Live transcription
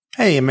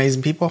Hey,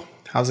 amazing people.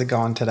 How's it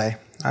going today?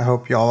 I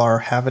hope y'all are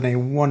having a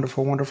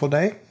wonderful, wonderful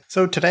day.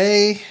 So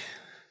today,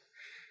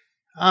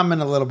 I'm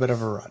in a little bit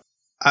of a rut.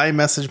 I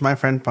messaged my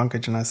friend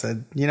Pankaj and I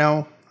said,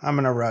 I'm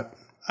in a rut.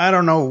 I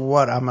don't know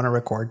what I'm going to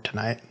record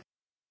tonight.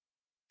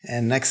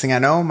 And next thing I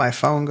know, my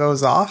phone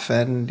goes off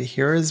and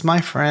here is my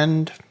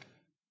friend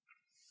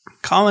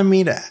calling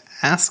me to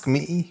ask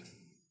me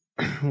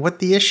what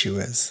the issue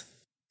is.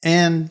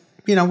 And,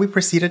 we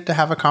proceeded to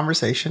have a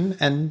conversation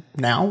and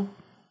now,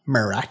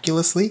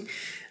 miraculously,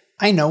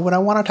 I know what I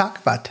want to talk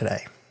about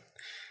today.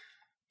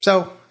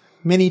 So,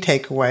 mini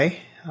takeaway.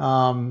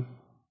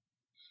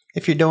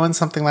 If you're doing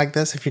something like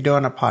this, if you're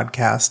doing a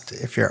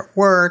podcast, if you're at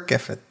work,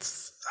 if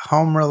it's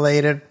home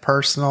related,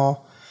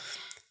 personal,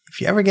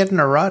 if you ever get in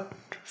a rut,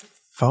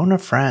 phone a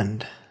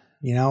friend.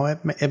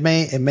 It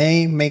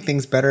may make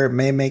things better. It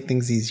may make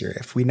things easier.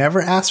 If we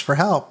never ask for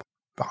help,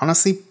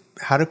 honestly,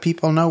 how do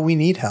people know we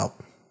need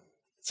help?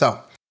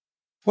 So,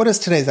 what is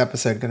today's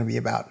episode going to be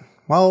about?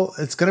 Well,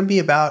 it's going to be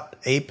about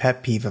a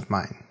pet peeve of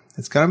mine.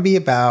 It's going to be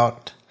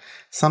about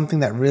something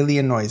that really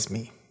annoys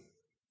me.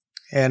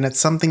 And it's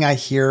something I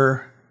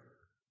hear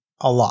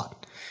a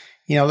lot.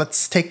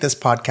 Let's take this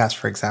podcast,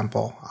 for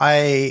example.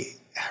 I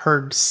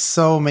heard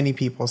so many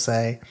people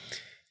say,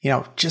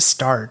 just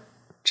start,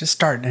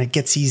 and it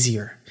gets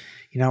easier.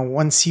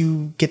 Once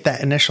you get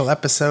that initial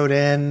episode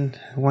in,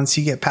 once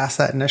you get past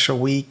that initial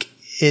week,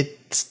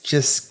 it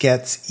just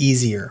gets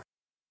easier.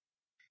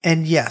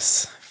 And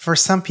yes, for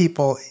some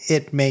people,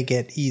 it may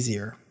get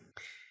easier.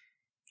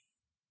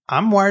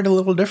 I'm wired a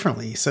little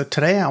differently, so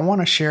today I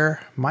want to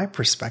share my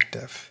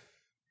perspective.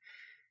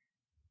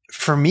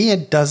 For me,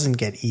 it doesn't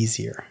get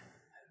easier.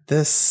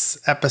 This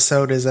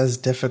episode is as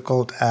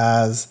difficult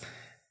as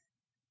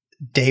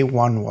day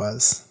one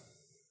was.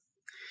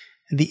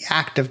 The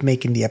act of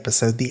making the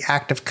episode, the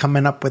act of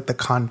coming up with the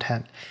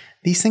content,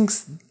 these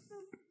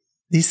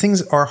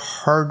things are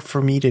hard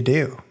for me to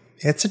do.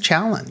 It's a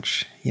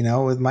challenge,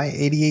 with my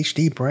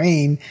ADHD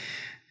brain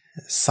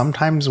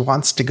sometimes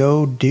wants to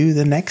go do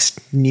the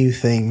next new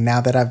thing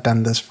now that I've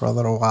done this for a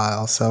little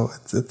while. So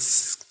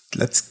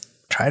let's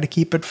try to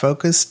keep it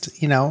focused.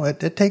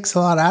 It takes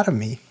a lot out of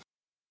me.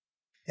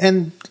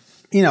 And,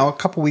 a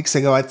couple weeks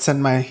ago, I'd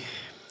sent my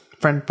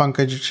friend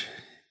Pankaj,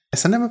 I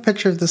sent him a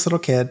picture of this little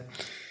kid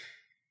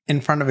in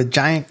front of a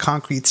giant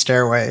concrete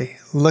stairway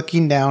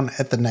looking down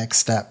at the next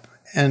step.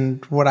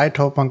 And what I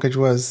told Pankaj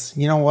was,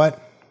 you know what?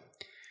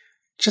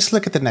 Just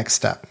look at the next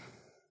step.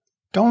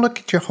 Don't look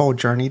at your whole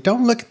journey.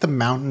 Don't look at the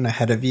mountain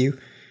ahead of you.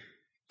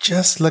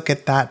 Just look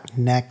at that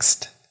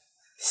next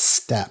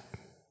step.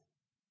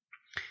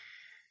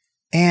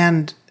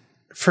 And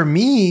for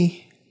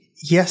me,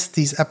 yes,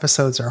 these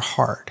episodes are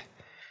hard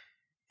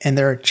and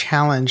they're a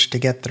challenge to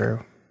get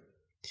through.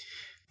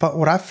 But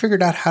what I've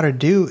figured out how to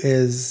do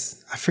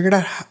is I figured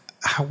out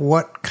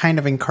what kind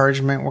of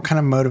encouragement, what kind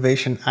of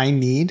motivation I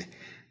need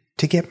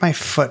to get my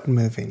foot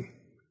moving.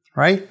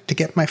 Right? To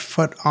get my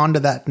foot onto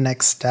that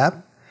next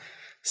step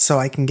so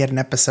I can get an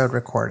episode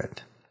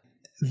recorded.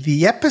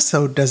 The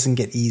episode doesn't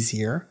get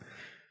easier,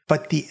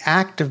 but the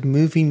act of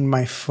moving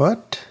my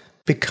foot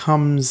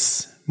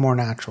becomes more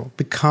natural,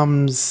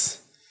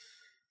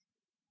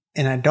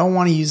 and I don't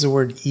want to use the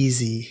word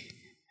easy.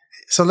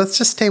 So let's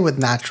just stay with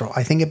natural.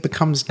 I think it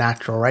becomes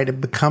natural, right?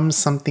 It becomes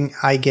something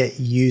I get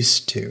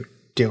used to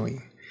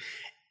doing.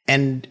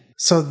 And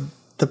so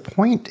the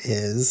point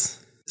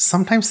is,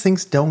 sometimes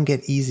things don't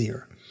get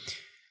easier.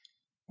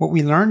 What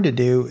we learn to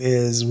do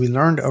is we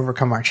learn to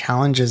overcome our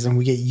challenges and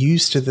we get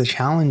used to the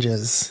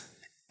challenges,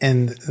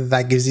 and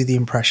that gives you the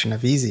impression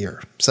of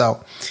easier.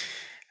 So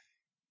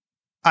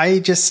I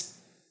just,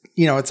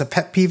 it's a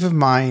pet peeve of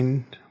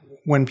mine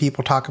when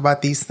people talk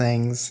about these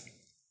things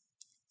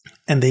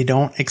and they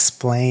don't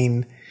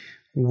explain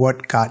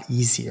what got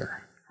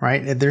easier,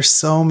 right? There's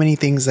so many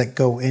things that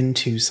go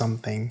into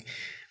something.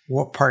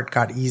 What part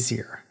got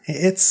easier?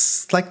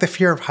 It's like the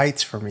fear of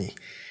heights for me.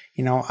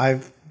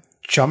 I've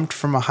jumped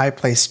from a high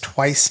place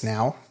twice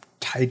now,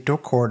 tied to a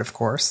cord, of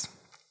course.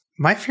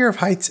 My fear of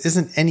heights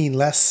isn't any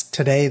less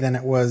today than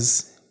it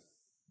was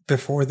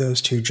before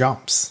those two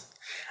jumps.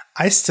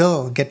 I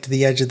still get to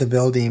the edge of the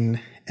building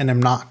and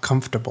am not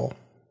comfortable.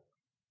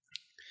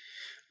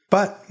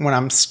 But when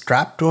I'm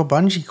strapped to a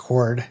bungee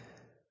cord,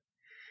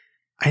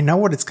 I know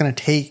what it's going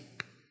to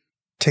take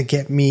to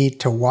get me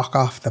to walk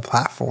off the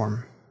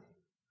platform.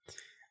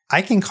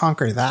 I can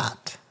conquer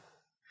that.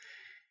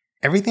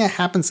 Everything that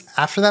happens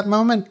after that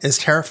moment is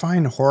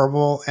terrifying,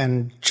 horrible,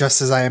 and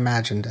just as I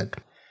imagined it.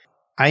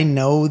 I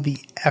know the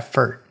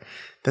effort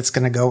that's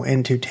going to go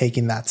into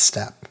taking that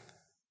step.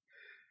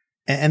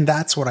 And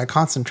that's what I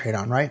concentrate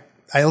on, right?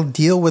 I'll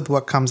deal with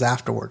what comes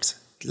afterwards.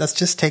 Let's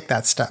just take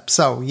that step.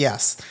 So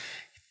yes,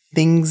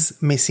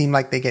 things may seem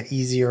like they get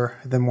easier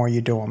the more you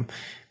do them.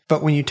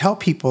 But when you tell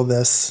people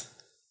this,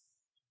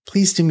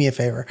 please do me a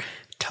favor.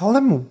 Tell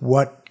them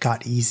what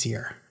got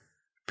easier.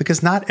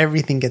 Because not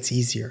everything gets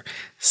easier.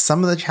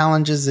 Some of the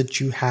challenges that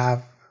you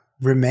have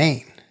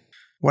remain.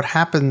 What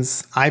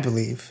happens, I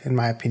believe, in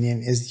my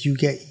opinion, is you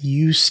get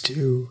used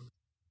to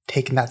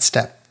taking that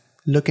step,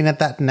 looking at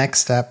that next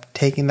step,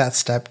 taking that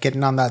step,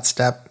 getting on that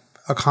step,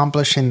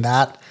 accomplishing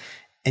that.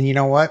 And you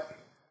know what?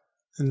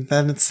 And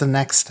then it's the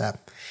next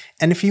step.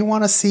 And if you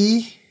want to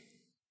see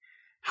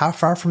how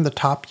far from the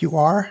top you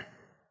are,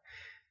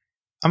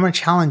 I'm going to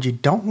challenge you.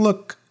 Don't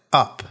look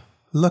up.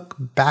 Look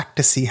back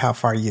to see how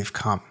far you've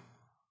come.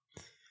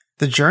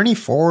 The journey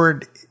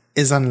forward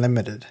is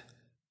unlimited.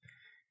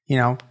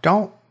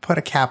 Don't put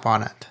a cap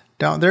on it.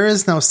 There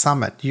is no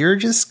summit. You're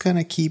just going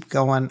to keep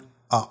going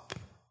up.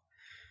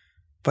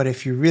 But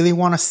if you really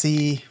want to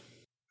see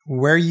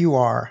where you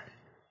are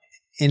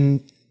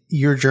in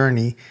your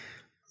journey,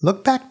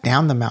 look back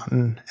down the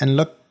mountain and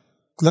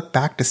look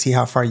back to see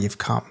how far you've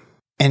come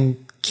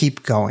and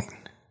keep going.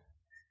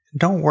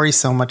 Don't worry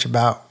so much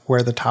about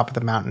where the top of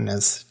the mountain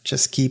is.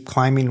 Just keep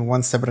climbing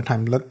one step at a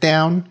time. Look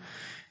down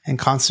and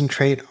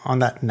concentrate on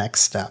that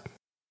next step.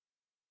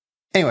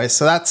 Anyway,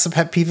 so that's a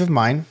pet peeve of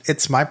mine.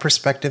 It's my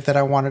perspective that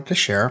I wanted to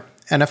share.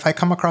 And if I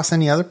come across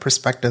any other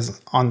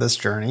perspectives on this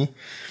journey,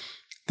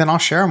 then I'll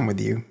share them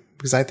with you,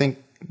 because I think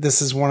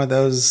this is one of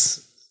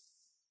those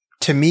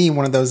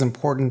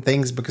important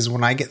things, because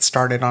when I get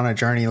started on a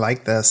journey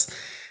like this,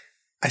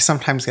 I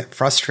sometimes get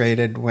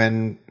frustrated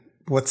when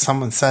what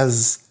someone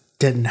says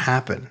didn't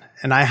happen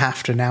and I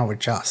have to now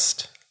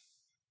adjust.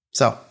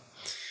 So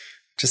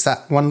just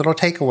that one little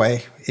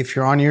takeaway. If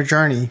you're on your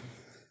journey,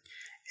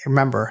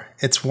 remember,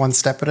 it's one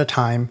step at a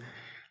time.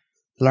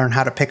 Learn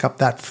how to pick up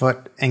that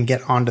foot and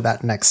get onto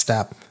that next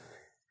step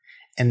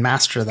and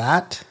master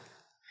that.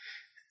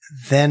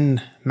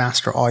 Then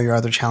master all your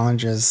other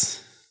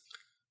challenges.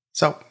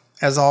 So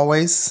as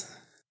always,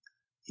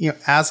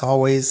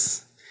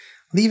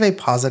 leave a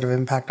positive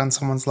impact on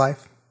someone's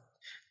life.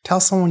 Tell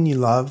someone you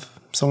love,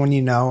 someone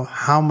you know,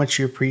 how much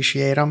you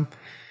appreciate them.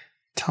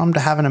 Tell them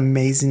to have an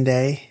amazing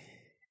day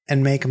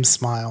and make them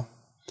smile.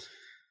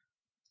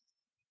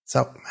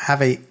 So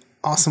have a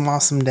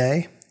awesome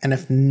day. And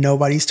if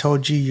nobody's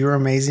told you you're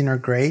amazing or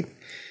great,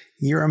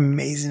 you're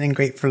amazing and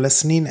great for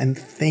listening. And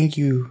thank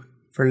you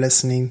for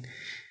listening.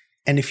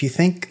 And if you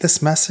think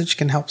this message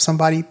can help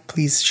somebody,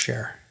 please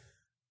share.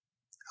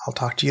 I'll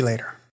talk to you later.